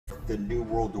the New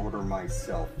World Order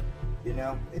myself. You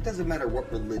know, it doesn't matter what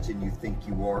religion you think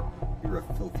you are, you're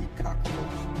a filthy cockroach.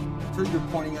 Until you're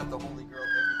pointing out the Holy Grail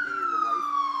every day of your life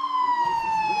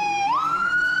is literally in your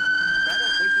hands. If I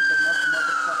don't wake up enough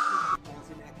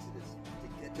motherfuckers in Exodus to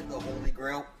get to the Holy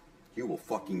Grail, you will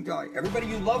fucking die. Everybody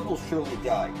you love will surely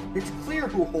die. It's clear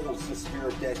who holds the Spear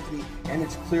of Destiny, and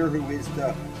it's clear who is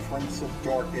the Prince of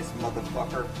Darkness,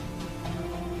 motherfucker.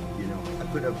 You know, I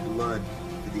put up blood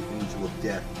for the Angel of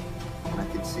Death, and I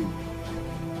can see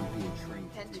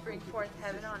and to bring forth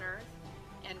heaven on earth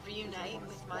and reunite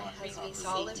with my husband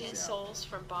solid souls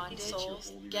from bondage,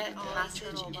 get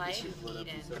eternal life, Eden.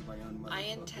 I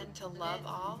intend to love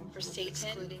all, for Satan,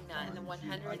 excluding none, and the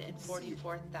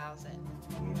 144,000.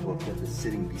 Angel of Death is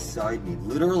sitting beside me,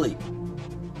 literally,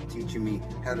 teaching me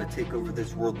how to take over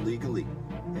this world legally,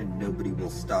 and nobody will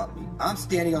stop me. I'm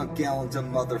standing on gallons of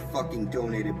motherfucking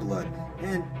donated blood,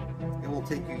 and it will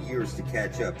take you years to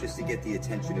catch up just to get the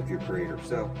attention of your creator.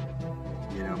 So,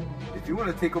 you know, if you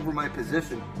want to take over my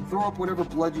position, throw up whatever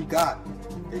blood you got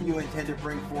that you intend to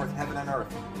bring forth heaven and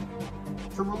earth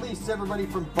to release everybody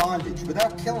from bondage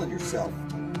without killing yourself.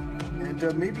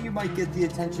 And maybe you might get the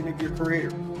attention of your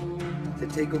creator to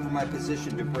take over my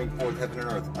position to bring forth heaven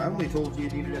and earth. I only told you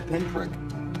needed a pinprick.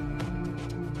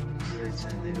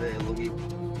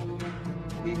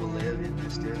 We will live in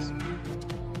this.